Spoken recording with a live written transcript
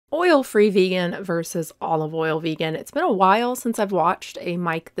Oil-free vegan versus olive oil vegan. It's been a while since I've watched a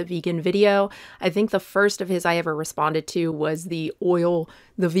Mike the Vegan video. I think the first of his I ever responded to was the oil,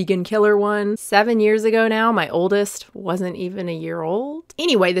 the vegan killer one. 7 years ago now. My oldest wasn't even a year old.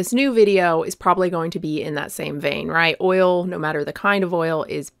 Anyway, this new video is probably going to be in that same vein, right? Oil, no matter the kind of oil,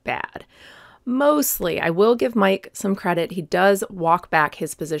 is bad. Mostly, I will give Mike some credit. He does walk back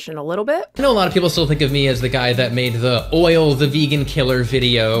his position a little bit. I know a lot of people still think of me as the guy that made the oil, the vegan killer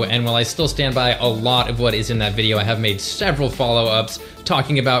video, and while I still stand by a lot of what is in that video, I have made several follow-ups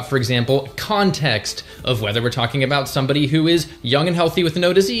talking about, for example, context of whether we're talking about somebody who is young and healthy with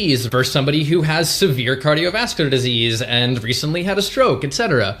no disease versus somebody who has severe cardiovascular disease and recently had a stroke,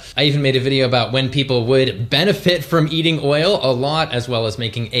 etc. I even made a video about when people would benefit from eating oil a lot, as well as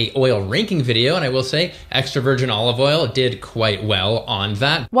making a oil ranking video, and I will say extra virgin olive oil did quite well on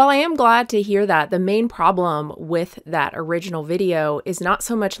that. While I am glad to hear that, the main problem with that original video is not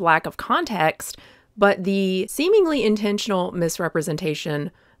so much lack of context, but the seemingly intentional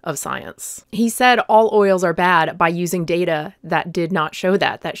misrepresentation of science. He said all oils are bad by using data that did not show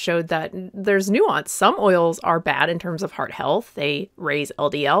that. That showed that there's nuance. Some oils are bad in terms of heart health. They raise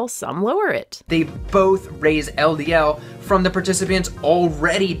LDL, some lower it. They both raise LDL from the participants'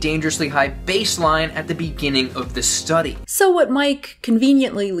 already dangerously high baseline at the beginning of the study. So what Mike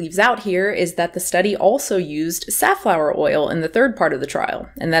conveniently leaves out here is that the study also used safflower oil in the third part of the trial,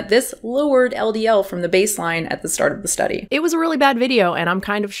 and that this lowered LDL from the baseline at the start of the study. It was a really bad video, and I'm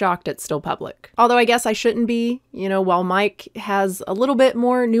kind of shocked it's still public. Although I guess I shouldn't be, you know, while Mike has a little bit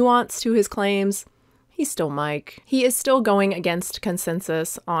more nuance to his claims, he's still Mike. He is still going against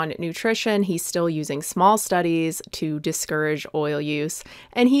consensus on nutrition. He's still using small studies to discourage oil use,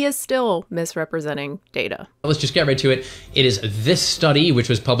 and he is still misrepresenting data. Let's just get right to it. It is this study, which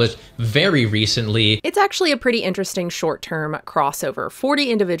was published very recently. It's actually a pretty interesting short-term crossover.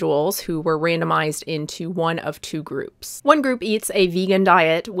 40 individuals who were randomized into one of two groups. One group eats a vegan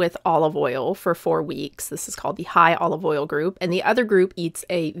diet with olive oil for 4 weeks. This is called the high olive oil group. And the other group eats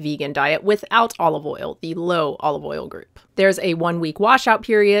a vegan diet without olive oil, the low olive oil group. There's a 1-week washout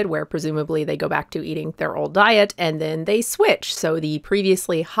period where presumably they go back to eating their old diet and then they switch. So the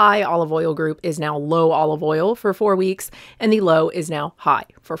previously high olive oil group is now low olive oil for 4 weeks and the low is now high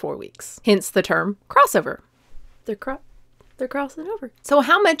for 4 weeks. Hence the term crossover. They're crossing over. So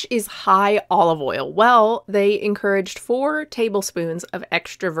how much is high olive oil? Well, they encouraged 4 tablespoons of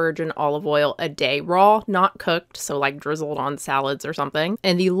extra virgin olive oil a day, raw, not cooked, so like drizzled on salads or something.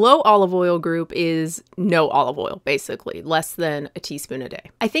 And the low olive oil group is no olive oil, basically, less than a teaspoon a day.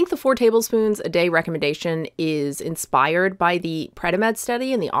 I think the 4 tablespoons a day recommendation is inspired by the PREDIMED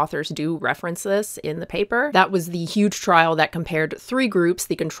study, and the authors do reference this in the paper. That was the huge trial that compared 3 groups.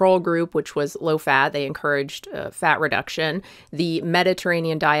 The control group, which was low fat, they encouraged fat reduction, the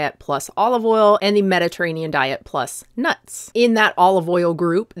Mediterranean diet plus olive oil, and the Mediterranean diet plus nuts. In that olive oil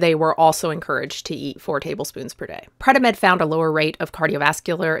group, they were also encouraged to eat 4 tablespoons per day. PREDIMED found a lower rate of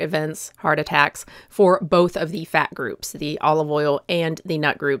cardiovascular events, heart attacks, for both of the fat groups, the olive oil and the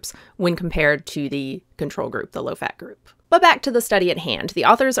nut groups, when compared to the control group, the low fat group. But back to the study at hand. The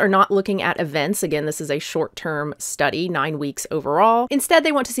authors are not looking at events. Again, this is a short-term study, 9 weeks overall. Instead,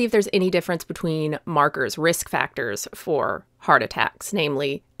 they want to see if there's any difference between markers, risk factors for heart attacks,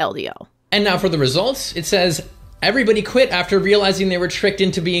 namely LDL. And now for the results, it says everybody quit after realizing they were tricked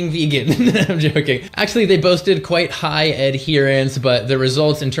into being vegan. I'm joking. Actually, they boasted quite high adherence, but the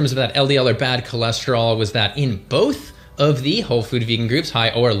results in terms of that LDL or bad cholesterol was that in both of the whole food vegan groups,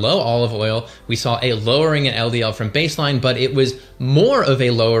 high or low olive oil, we saw a lowering in LDL from baseline, but it was more of a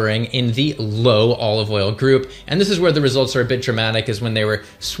lowering in the low olive oil group. And this is where the results are a bit dramatic, is when they were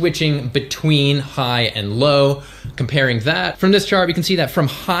switching between high and low. Comparing that from this chart, we can see that from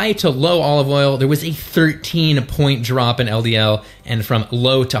high to low olive oil, there was a 13-point drop in LDL. And from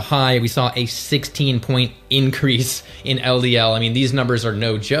low to high, we saw a 16-point increase in LDL. I mean, these numbers are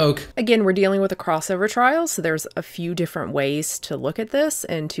no joke. Again, we're dealing with a crossover trial, so there's a few different ways to look at this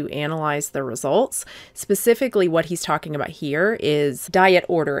and to analyze the results. Specifically, what he's talking about here is diet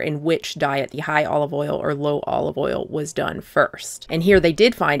order, in which diet the high olive oil or low olive oil was done first. And here they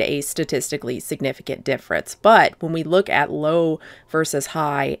did find a statistically significant difference. But when we look at low versus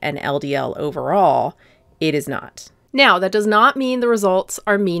high and LDL overall, it is not. Now, that does not mean the results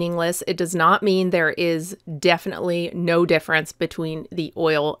are meaningless. It does not mean there is definitely no difference between the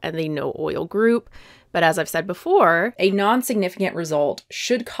oil and the no oil group. But as I've said before, a non-significant result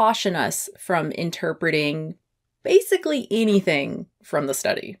should caution us from interpreting basically anything from the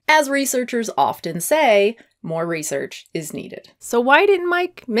study. As researchers often say, more research is needed. So why didn't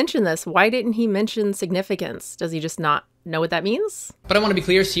Mike mention this? Why didn't he mention significance? Does he just not know what that means? But I want to be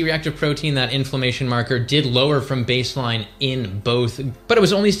clear, C-reactive protein, that inflammation marker, did lower from baseline in both, but it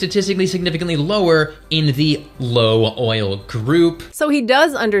was only statistically significantly lower in the low oil group. So he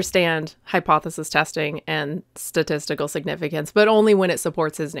does understand hypothesis testing and statistical significance, but only when it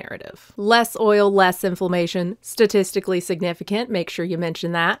supports his narrative. Less oil, less inflammation, statistically significant. Make sure you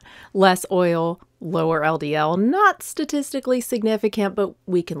mention that. Less oil, lower LDL, not statistically significant, but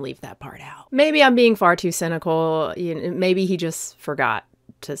we can leave that part out. Maybe I'm being far too cynical. Maybe he just forgot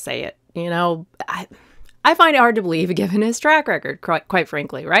to say it. I find it hard to believe given his track record, quite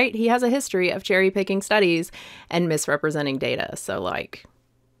frankly, right? He has a history of cherry picking studies and misrepresenting data. So like,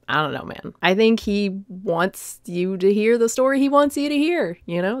 I don't know, man. I think he wants you to hear the story he wants you to hear.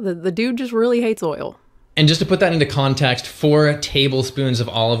 The dude just really hates oil. And just to put that into context, 4 tablespoons of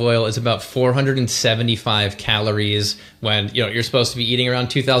olive oil is about 475 calories when, you're supposed to be eating around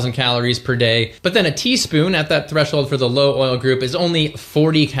 2,000 calories per day. But then a teaspoon at that threshold for the low oil group is only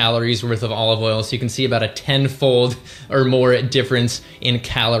 40 calories worth of olive oil. So you can see about a 10-fold or more difference in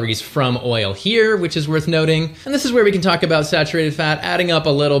calories from oil here, which is worth noting. And this is where we can talk about saturated fat, adding up a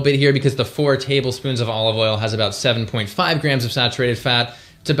little bit here because the 4 tablespoons of olive oil has about 7.5 grams of saturated fat.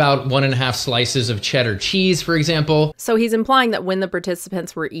 It's about 1.5 slices of cheddar cheese, for example. So he's implying that when the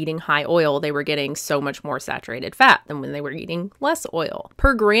participants were eating high oil, they were getting so much more saturated fat than when they were eating less oil.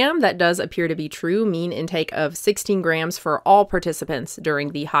 Per gram, that does appear to be true. Mean intake of 16 grams for all participants during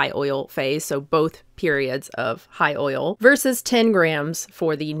the high oil phase, so both periods of high oil, versus 10 grams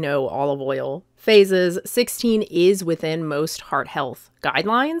for the no olive oil phases. 16 is within most heart health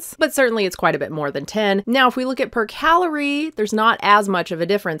guidelines, but certainly it's quite a bit more than 10. Now, if we look at per calorie, there's not as much of a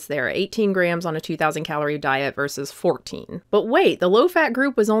difference there. 18 grams on a 2,000 calorie diet versus 14. But wait, the low fat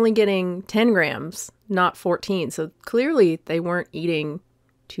group was only getting 10 grams, not 14. So clearly they weren't eating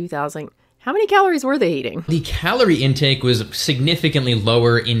 2,000. How many calories were they eating? The calorie intake was significantly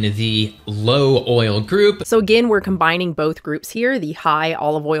lower in the low oil group. So again, we're combining both groups here. The high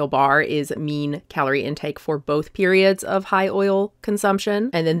olive oil bar is mean calorie intake for both periods of high oil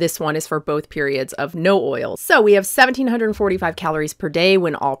consumption. And then this one is for both periods of no oil. So we have 1,745 calories per day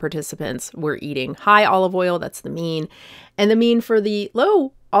when all participants were eating high olive oil. That's the mean. And the mean for the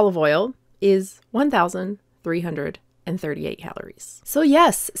low olive oil is 1,338 calories. So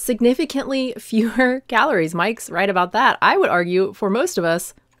yes, significantly fewer calories. Mike's right about that. I would argue for most of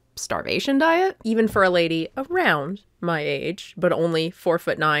us, starvation diet, even for a lady around my age, but only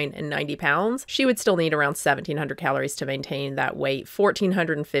 4'9" and 90 pounds, she would still need around 1,700 calories to maintain that weight,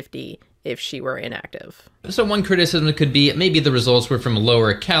 1,450 if she were inactive. So one criticism could be maybe the results were from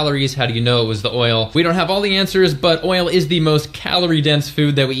lower calories. How do you know it was the oil? We don't have all the answers, but oil is the most calorie-dense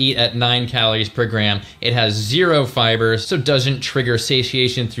food that we eat at 9 calories per gram. It has 0 fiber, so doesn't trigger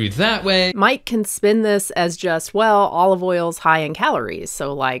satiation through that way. Mike can spin this as just, well, olive oil's high in calories,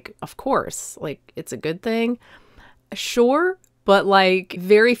 so like, of course, like, it's a good thing. Sure, but like,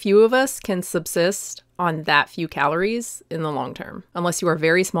 very few of us can subsist on that few calories in the long term, unless you are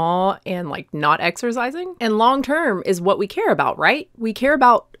very small and like not exercising. And long term is what we care about, right? We care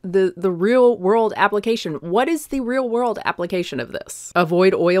about the real world application. What is the real world application of this?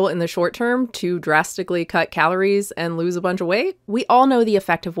 Avoid oil in the short term to drastically cut calories and lose a bunch of weight? We all know the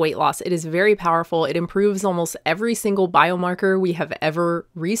effect of weight loss. It is very powerful. It improves almost every single biomarker we have ever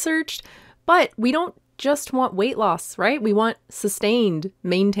researched, but we don't just want weight loss, right? We want sustained,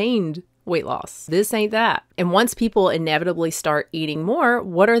 maintained weight loss. This ain't that. And once people inevitably start eating more,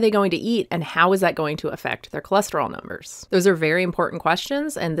 what are they going to eat and how is that going to affect their cholesterol numbers? Those are very important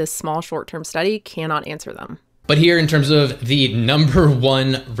questions, and this small short-term study cannot answer them. But here, in terms of the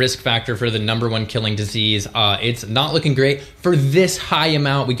 #1 risk factor for the #1 killing disease, it's not looking great. For this high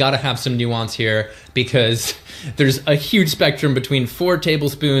amount, we got to have some nuance here because there's a huge spectrum between 4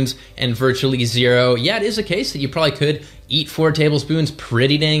 tablespoons and virtually 0. Yeah, it is a case that you probably could eat 4 tablespoons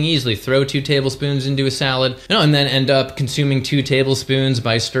pretty dang easily. Throw 2 tablespoons into a salad, and then end up consuming 2 tablespoons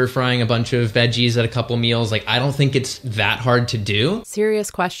by stir-frying a bunch of veggies at a couple meals. Like, I don't think it's that hard to do.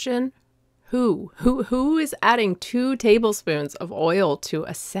 Serious question. Who is adding 2 tablespoons of oil to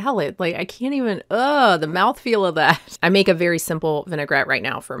a salad? Like, I can't even, the mouthfeel of that. I make a very simple vinaigrette right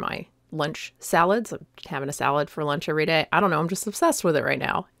now for my lunch salads. I'm having a salad for lunch every day. I don't know, I'm just obsessed with it right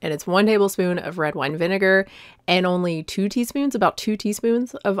now. And it's 1 tablespoon of red wine vinegar and only 2 teaspoons, about 2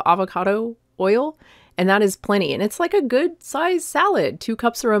 teaspoons of avocado oil. And that is plenty. And it's like a good size salad. 2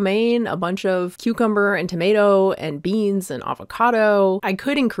 cups of romaine, a bunch of cucumber and tomato and beans and avocado. I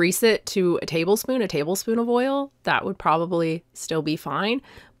could increase it to a tablespoon of oil. That would probably still be fine.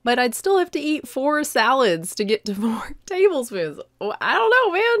 But I'd still have to eat 4 salads to get to 4 tablespoons. I don't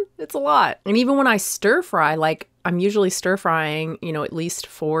know, man. It's a lot. And even when I stir fry, like, I'm usually stir frying, at least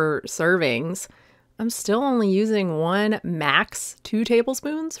 4 servings. I'm still only using 1, max 2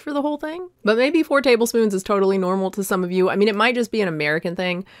 tablespoons for the whole thing. But maybe 4 tablespoons is totally normal to some of you. I mean, it might just be an American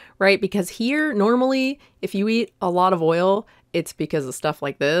thing, right? Because here, normally, if you eat a lot of oil, it's because of stuff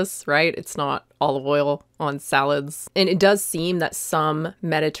like this, right? It's not olive oil on salads. And it does seem that some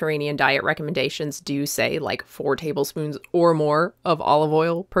Mediterranean diet recommendations do say like 4 tablespoons or more of olive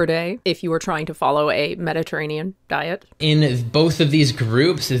oil per day if you were trying to follow a Mediterranean diet. In both of these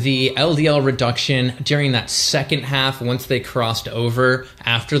groups, the LDL reduction during that second half, once they crossed over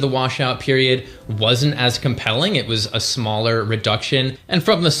after the washout period, wasn't as compelling. It was a smaller reduction. And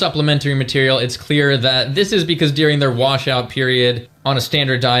from the supplementary material, it's clear that this is because during their washout period, on a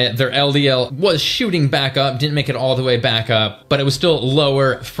standard diet, their LDL was shooting back up, didn't make it all the way back up, but it was still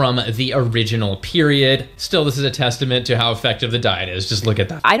lower from the original period. Still, this is a testament to how effective the diet is. Just look at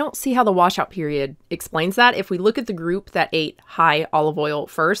that. I don't see how the washout period explains that. If we look at the group that ate high olive oil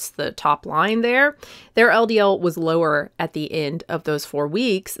first, the top line there, their LDL was lower at the end of those 4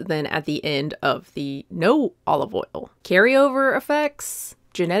 weeks than at the end of the no olive oil. Carryover effects?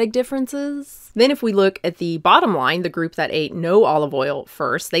 Genetic differences? Then if we look at the bottom line, the group that ate no olive oil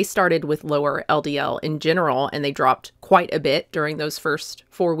first, they started with lower LDL in general, and they dropped quite a bit during those first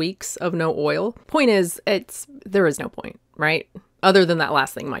 4 weeks of no oil. Point is, there is no point, right? Other than that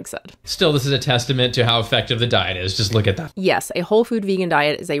last thing Mike said. Still, this is a testament to how effective the diet is. Just look at that. Yes, a whole food vegan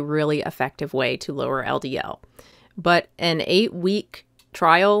diet is a really effective way to lower LDL. But an 8-week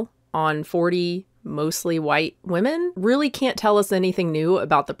trial on 40 mostly white women really can't tell us anything new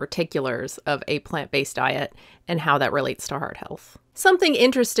about the particulars of a plant-based diet and how that relates to heart health. Something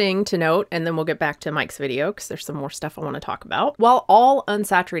interesting to note, and then we'll get back to Mike's video because there's some more stuff I want to talk about. While all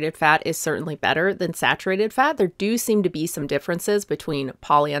unsaturated fat is certainly better than saturated fat, there do seem to be some differences between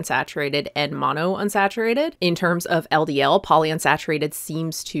polyunsaturated and monounsaturated. In terms of LDL, polyunsaturated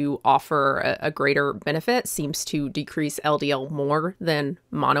seems to offer a greater benefit, seems to decrease LDL more than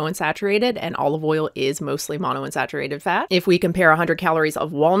monounsaturated, and olive oil is mostly monounsaturated fat. If we compare 100 calories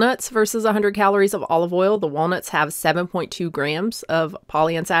of walnuts versus 100 calories of olive oil, the walnuts have 7.2 grams of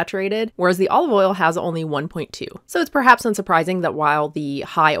polyunsaturated, whereas the olive oil has only 1.2. So it's perhaps unsurprising that while the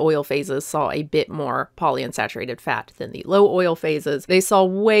high oil phases saw a bit more polyunsaturated fat than the low oil phases, they saw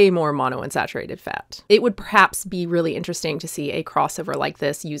way more monounsaturated fat. It would perhaps be really interesting to see a crossover like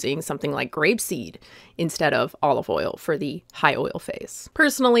this using something like grapeseed instead of olive oil for the high oil phase.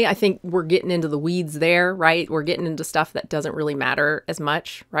 Personally, I think we're getting into the weeds there, right? We're getting into stuff that doesn't really matter as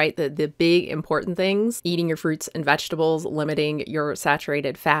much, right? The big important things, eating your fruits and vegetables, limiting your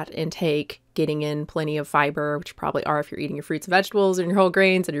saturated fat intake, getting in plenty of fiber, which you probably are if you're eating your fruits and vegetables and your whole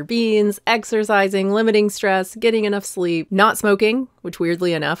grains and your beans, exercising, limiting stress, getting enough sleep, not smoking, which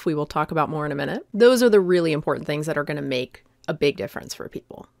weirdly enough, we will talk about more in a minute. Those are the really important things that are going to make a big difference for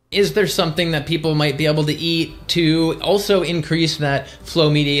people. Is there something that people might be able to eat to also increase that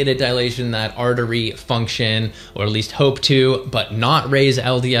flow-mediated dilation, that artery function, or at least hope to, but not raise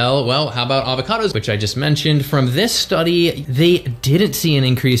LDL? Well, how about avocados, which I just mentioned? From this study, they didn't see an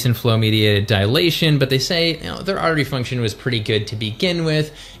increase in flow-mediated dilation, but they say their artery function was pretty good to begin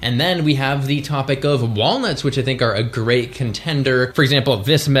with. And then we have the topic of walnuts, which I think are a great contender. For example,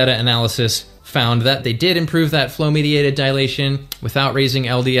 this meta-analysis found that they did improve that flow-mediated dilation without raising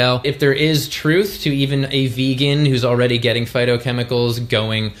LDL. If there is truth to even a vegan who's already getting phytochemicals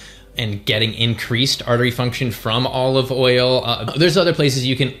going and getting increased artery function from olive oil, there's other places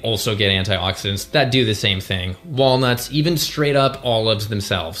you can also get antioxidants that do the same thing. Walnuts, even straight up olives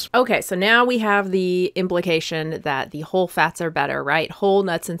themselves. Okay, so now we have the implication that the whole fats are better, right? Whole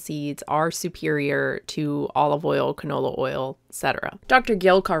nuts and seeds are superior to olive oil, canola oil, etc. Dr.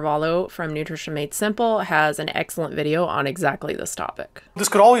 Gil Carvalho from Nutrition Made Simple has an excellent video on exactly this topic. This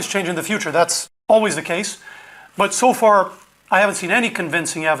could always change in the future. That's always the case. But so far, I haven't seen any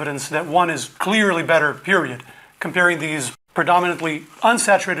convincing evidence that one is clearly better, period. Comparing these predominantly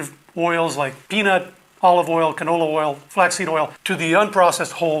unsaturated oils like peanut, olive oil, canola oil, flaxseed oil, to the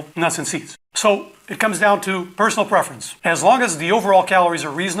unprocessed whole nuts and seeds. So it comes down to personal preference. As long as the overall calories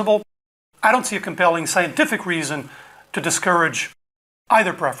are reasonable, I don't see a compelling scientific reason to discourage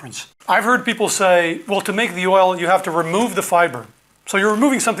either preference. I've heard people say, well, to make the oil, you have to remove the fiber. So you're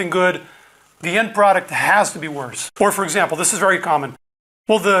removing something good, the end product has to be worse. Or for example, this is very common.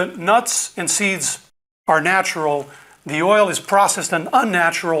 Well, the nuts and seeds are natural, the oil is processed and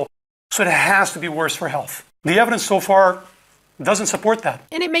unnatural, so it has to be worse for health. The evidence so far doesn't support that.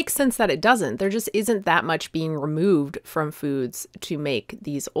 And it makes sense that it doesn't. There just isn't that much being removed from foods to make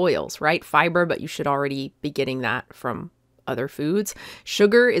these oils, right? Fiber, but you should already be getting that from other foods.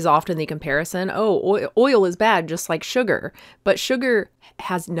 Sugar is often the comparison. Oh, oil is bad, just like sugar. But sugar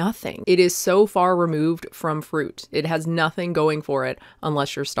has nothing. It is so far removed from fruit. It has nothing going for it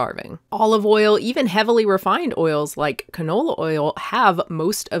unless you're starving. Olive oil, even heavily refined oils like canola oil, have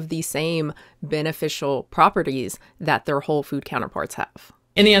most of the same beneficial properties that their whole food counterparts have.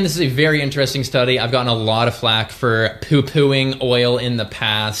 In the end, this is a very interesting study. I've gotten a lot of flack for poo-pooing oil in the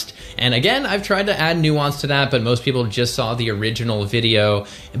past. And again, I've tried to add nuance to that, but most people just saw the original video.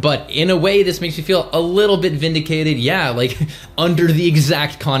 But in a way, this makes me feel a little bit vindicated. Yeah, like under the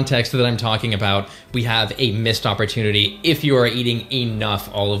exact context that I'm talking about, we have a missed opportunity if you are eating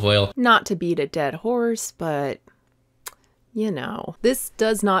enough olive oil. Not to beat a dead horse, but you know, this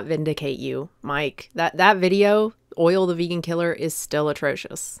does not vindicate you, Mike. That video, Oil the Vegan Killer, is still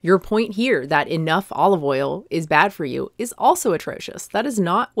atrocious. Your point here that enough olive oil is bad for you is also atrocious. That is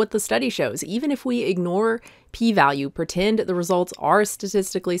not what the study shows. Even if we ignore p-value, pretend the results are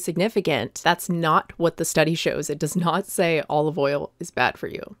statistically significant, that's not what the study shows. It does not say olive oil is bad for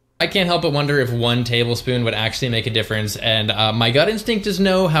you. I can't help but wonder if 1 tablespoon would actually make a difference, and my gut instinct is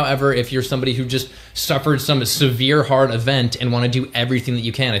no. However, if you're somebody who just suffered some severe heart event and want to do everything that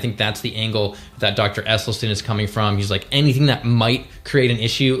you can, I think that's the angle that Dr. Esselstyn is coming from. He's like, anything that might create an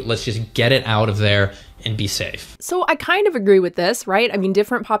issue, let's just get it out of there and be safe. So I kind of agree with this, right? I mean,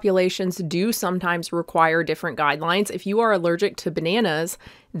 different populations do sometimes require different guidelines. If you are allergic to bananas,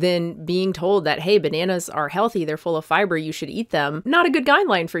 then being told that, hey, bananas are healthy, they're full of fiber, you should eat them, not a good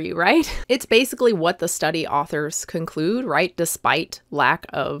guideline for you, right? It's basically what the study authors conclude, right? Despite lack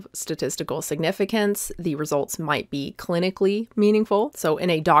of statistical significance, the results might be clinically meaningful. So in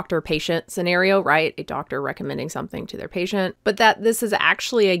a doctor-patient scenario, right? A doctor recommending something to their patient, but that this is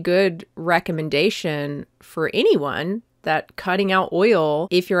actually a good recommendation for anyone, that cutting out oil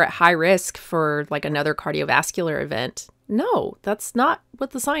if you're at high risk for like another cardiovascular event. No, that's not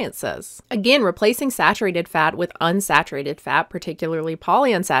what the science says. Again, replacing saturated fat with unsaturated fat, particularly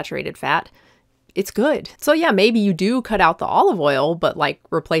polyunsaturated fat, it's good. So yeah, maybe you do cut out the olive oil, but like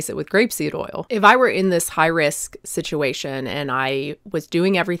replace it with grapeseed oil. If I were in this high risk situation and I was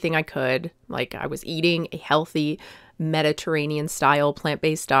doing everything I could, like I was eating a healthy Mediterranean style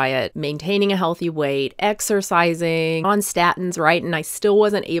plant-based diet, maintaining a healthy weight, exercising, on statins, right? And I still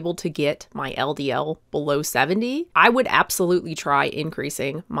wasn't able to get my LDL below 70, I would absolutely try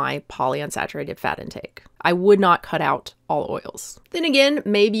increasing my polyunsaturated fat intake. I would not cut out all oils. Then again,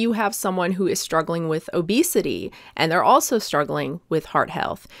 maybe you have someone who is struggling with obesity and they're also struggling with heart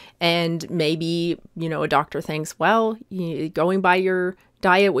health. And maybe, you know, a doctor thinks, well, going by your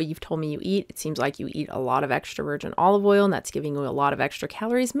diet, what you've told me you eat, it seems like you eat a lot of extra virgin olive oil and that's giving you a lot of extra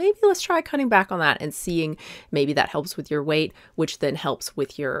calories. Maybe let's try cutting back on that and seeing maybe that helps with your weight, which then helps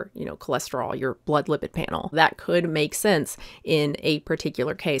with your, you know, cholesterol, your blood lipid panel. That could make sense in a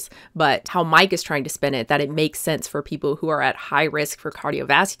particular case, but how Mike is trying to spin it, that it makes sense for people who are at high risk for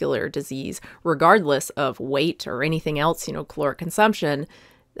cardiovascular disease, regardless of weight or anything else, you know, caloric consumption,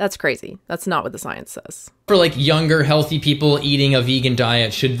 that's crazy. That's not what the science says. For like younger, healthy people eating a vegan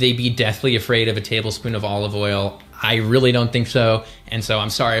diet, should they be deathly afraid of a tablespoon of olive oil? I really don't think so. And so I'm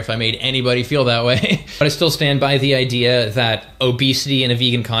sorry if I made anybody feel that way. But I still stand by the idea that obesity in a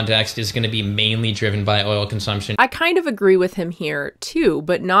vegan context is going to be mainly driven by oil consumption. I kind of agree with him here too,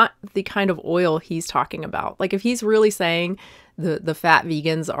 but not the kind of oil he's talking about. Like if he's really saying the fat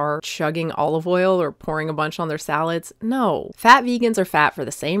vegans are chugging olive oil or pouring a bunch on their salads, no. Fat vegans are fat for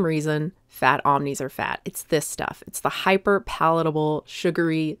the same reason fat omnis are fat. It's this stuff. It's the hyper palatable,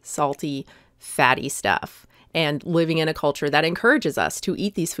 sugary, salty, fatty stuff. And living in a culture that encourages us to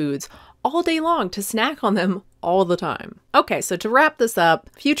eat these foods all day long, to snack on them all the time. Okay, so to wrap this up,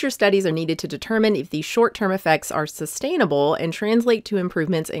 future studies are needed to determine if these short-term effects are sustainable and translate to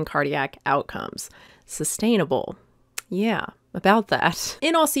improvements in cardiac outcomes. Sustainable. Yeah, about that.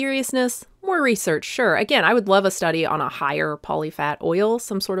 In all seriousness, more research, sure. Again, I would love a study on a higher polyfat oil.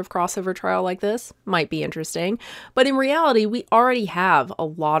 Some sort of crossover trial like this might be interesting. But in reality, we already have a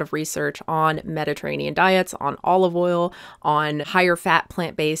lot of research on Mediterranean diets, on olive oil, on higher fat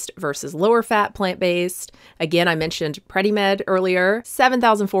plant-based versus lower fat plant-based. Again, I mentioned PREDIMED earlier.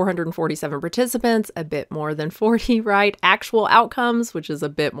 7,447 participants, a bit more than 40, right? Actual outcomes, which is a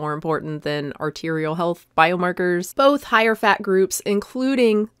bit more important than arterial health biomarkers. Both higher fat groups,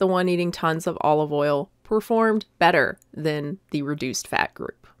 including the one eating tons of olive oil, performed better than the reduced fat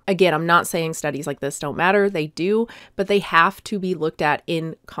group. Again, I'm not saying studies like this don't matter. They do, but they have to be looked at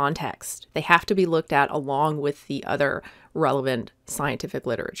in context. They have to be looked at along with the other relevant scientific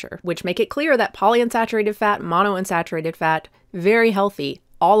literature, which make it clear that polyunsaturated fat, monounsaturated fat, very healthy.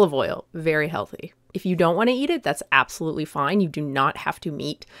 Olive oil, very healthy. If you don't want to eat it, that's absolutely fine. You do not have to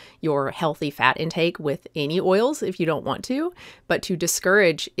meet your healthy fat intake with any oils if you don't want to, but to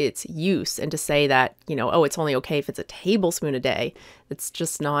discourage its use and to say that, you know, oh, it's only okay if it's a tablespoon a day, it's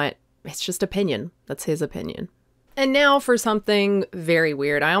just not, it's just opinion. That's his opinion. And now for something very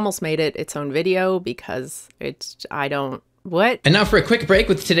weird. I almost made it its own video because what? And now for a quick break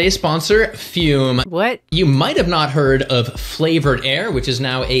with today's sponsor, Fum. What? You might have not heard of flavored air, which is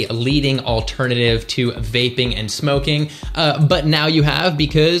now a leading alternative to vaping and smoking, but now you have,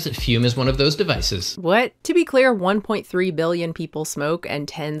 because Fum is one of those devices. What? To be clear, 1.3 billion people smoke and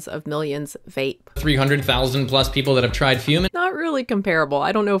tens of millions vape. 300,000 plus people that have tried Fum. Not really comparable.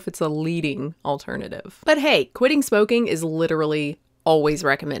 I don't know if it's a leading alternative. But hey, quitting smoking is literally always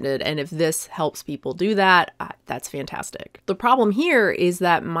recommended, and if this helps people do that, that's fantastic. The problem here is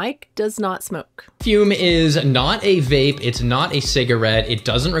that Mike does not smoke. Fum is not a vape, it's not a cigarette, it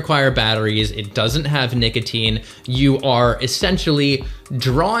doesn't require batteries, it doesn't have nicotine. You are essentially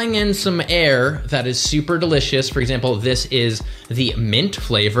drawing in some air that is super delicious. For example, this is the mint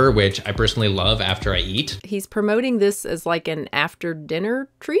flavor, which I personally love after I eat. He's promoting this as like an after dinner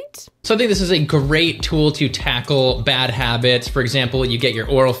treat. So I think this is a great tool to tackle bad habits. For example, you get your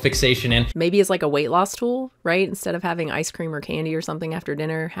oral fixation in. Maybe it's like a weight loss tool, right? Instead of having ice cream or candy or something after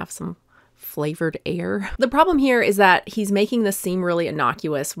dinner, have some flavored air. The problem here is that he's making this seem really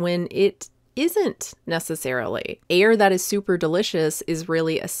innocuous when it isn't necessarily. Air that is super delicious is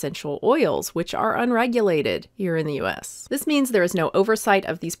really essential oils, which are unregulated here in the US. This means there is no oversight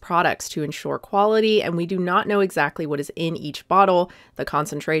of these products to ensure quality, and we do not know exactly what is in each bottle, the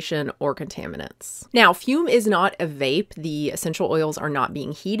concentration, or contaminants. Now, Fum is not a vape. The essential oils are not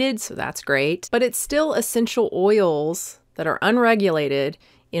being heated, so that's great, but it's still essential oils that are unregulated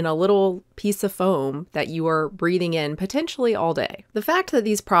in a little piece of foam that you are breathing in potentially all day. The fact that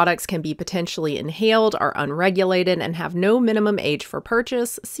these products can be potentially inhaled, are unregulated, and have no minimum age for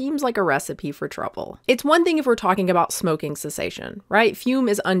purchase seems like a recipe for trouble. It's one thing if we're talking about smoking cessation, right? Fum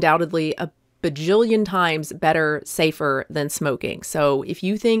is undoubtedly a bajillion times better, safer than smoking. So if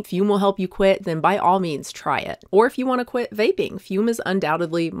you think Fum will help you quit, then by all means try it. Or if you want to quit vaping, Fum is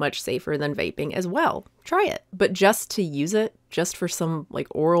undoubtedly much safer than vaping as well. Try it. But just to use it, just for some like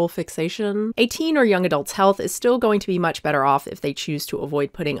oral fixation, a teen or young adult's health is still going to be much better off if they choose to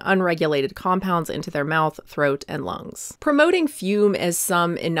avoid putting unregulated compounds into their mouth, throat, and lungs. Promoting Fum as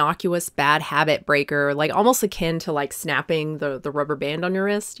some innocuous bad habit breaker, like almost akin to like snapping the rubber band on your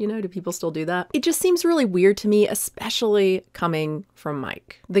wrist, you know, do people still do that? It just seems really weird to me, especially coming from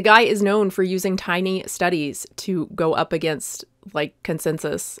Mike. The guy is known for using tiny studies to go up against like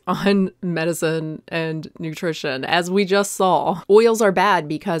consensus on medicine and nutrition. As we just saw, oils are bad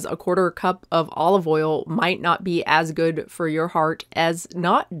because a quarter cup of olive oil might not be as good for your heart as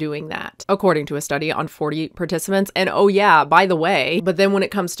not doing that, according to a study on 40 participants. And oh yeah, by the way, but then when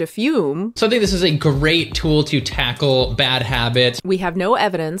it comes to Fum, so I think this is a great tool to tackle bad habits. We have no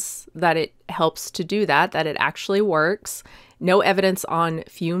evidence that it helps to do that, that it actually works. No evidence on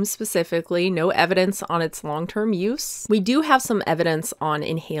Fum specifically, no evidence on its long-term use. We do have some evidence on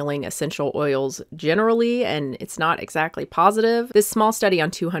inhaling essential oils generally, and it's not exactly positive. This small study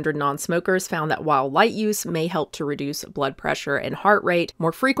on 200 non-smokers found that while light use may help to reduce blood pressure and heart rate,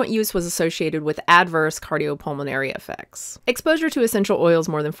 more frequent use was associated with adverse cardiopulmonary effects. Exposure to essential oils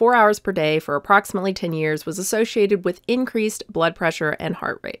more than 4 hours per day for approximately 10 years was associated with increased blood pressure and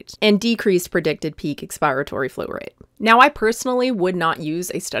heart rate, and decreased predicted peak expiratory flow rate. Now, I personally would not use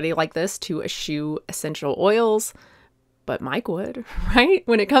a study like this to eschew essential oils, but Mike would, right?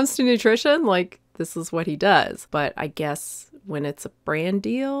 When it comes to nutrition, like, this is what he does. But I guess when it's a brand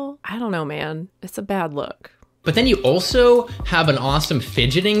deal, I don't know, man. It's a bad look. But then you also have an awesome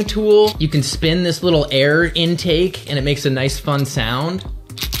fidgeting tool. You can spin this little air intake and it makes a nice fun sound.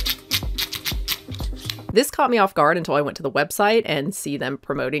 This caught me off guard until I went to the website and see them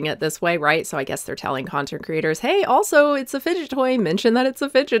promoting it this way, right? So I guess they're telling content creators, hey, also it's a fidget toy, mention that it's a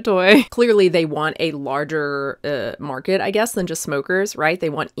fidget toy. Clearly they want a larger market, I guess, than just smokers, right? They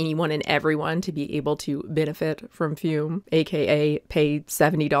want anyone and everyone to be able to benefit from Fum, aka pay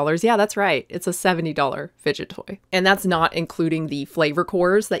 $70. Yeah, that's right. It's a $70 fidget toy. And that's not including the flavor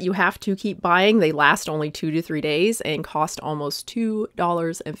cores that you have to keep buying. They last only 2 to 3 days and cost almost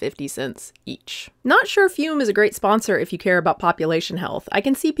 $2.50 each. Not sure Fum is a great sponsor if you care about population health. I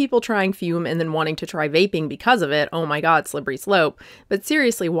can see people trying Fum and then wanting to try vaping because of it. Oh my god, slippery slope. But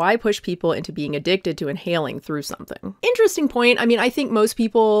seriously, why push people into being addicted to inhaling through something? Interesting point. I mean, I think most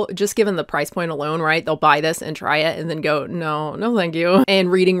people, just given the price point alone, right, they'll buy this and try it and then go, no, no thank you.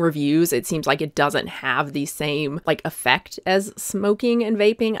 And reading reviews, it seems like it doesn't have the same like effect as smoking and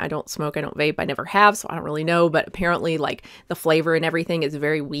vaping. I don't smoke, I don't vape, I never have, so I don't really know. But apparently like the flavor and everything is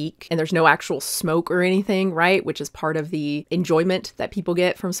very weak and there's no actual smoke or anything, right? Which is part of the enjoyment that people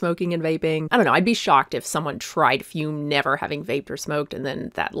get from smoking and vaping. I don't know. I'd be shocked if someone tried Fum never having vaped or smoked and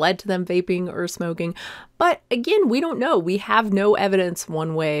then that led to them vaping or smoking. But again, we don't know. We have no evidence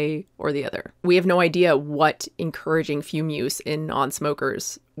one way or the other. We have no idea what encouraging Fum use in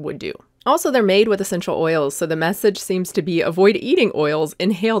non-smokers would do. Also, they're made with essential oils, so the message seems to be avoid eating oils,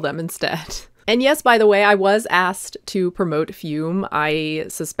 inhale them instead. And yes, by the way, I was asked to promote Fum. I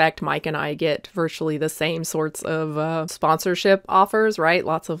suspect Mike and I get virtually the same sorts of sponsorship offers, right?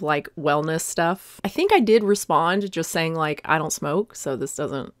 Lots of like wellness stuff. I think I did respond just saying like, I don't smoke, so this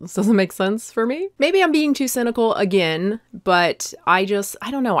doesn't make sense for me. Maybe I'm being too cynical again, but I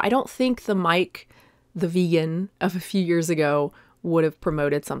don't know. I don't think the Mike, the vegan of a few years ago would have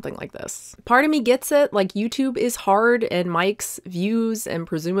promoted something like this. Part of me gets it, like YouTube is hard and Mike's views and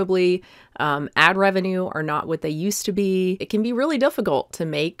presumably ad revenue are not what they used to be. It can be really difficult to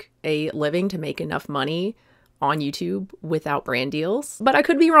make a living, to make enough money on YouTube without brand deals. But I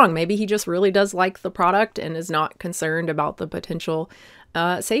could be wrong. Maybe he just really does like the product and is not concerned about the potential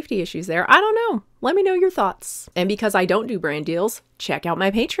safety issues there. I don't know. Let me know your thoughts. And because I don't do brand deals, check out my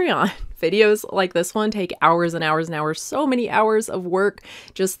Patreon. Videos like this one take hours and hours and hours, so many hours of work,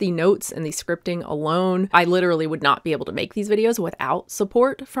 just the notes and the scripting alone. I literally would not be able to make these videos without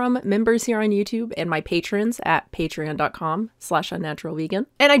support from members here on YouTube and my patrons at patreon.com/unnaturalvegan.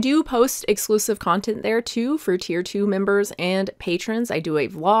 And I do post exclusive content there too for tier 2 members and patrons. I do a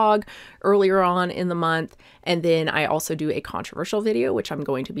vlog earlier on in the month, and then I also do a controversial video, which I'm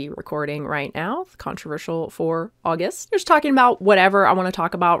going to be recording right now, controversial for August. Just talking about whatever I want to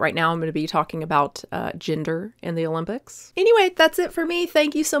talk about. Right now I'm going to be talking about gender in the Olympics. Anyway, that's it for me.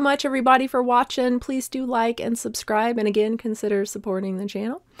 Thank you so much everybody for watching. Please do like and subscribe, and again, consider supporting the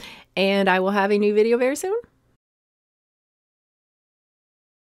channel. And I will have a new video very soon.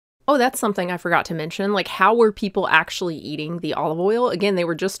 Oh, that's something I forgot to mention. Like, how were people actually eating the olive oil? Again, they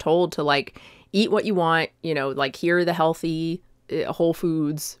were just told to like eat what you want, you know, like here are the healthy whole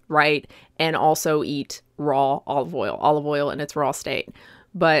foods, right? And also eat raw olive oil in its raw state.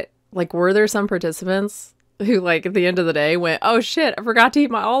 But like, were there some participants who like at the end of the day went, oh shit, I forgot to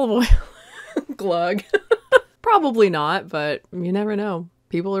eat my olive oil? Glug. Probably not, but you never know.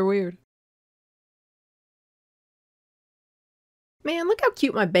 People are weird. Man, look how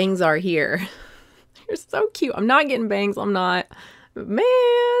cute my bangs are here. They're so cute. I'm not getting bangs. I'm not. Man,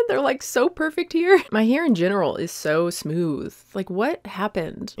 they're like so perfect here. My hair in general is so smooth. Like, what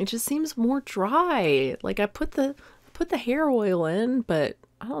happened? It just seems more dry. Like, I put the hair oil in, but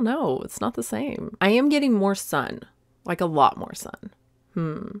I don't know. It's not the same. I am getting more sun, like a lot more sun.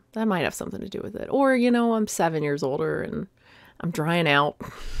 That might have something to do with it. Or, you know, I'm 7 years older and I'm drying out.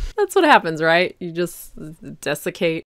 That's what happens, right? You just desiccate.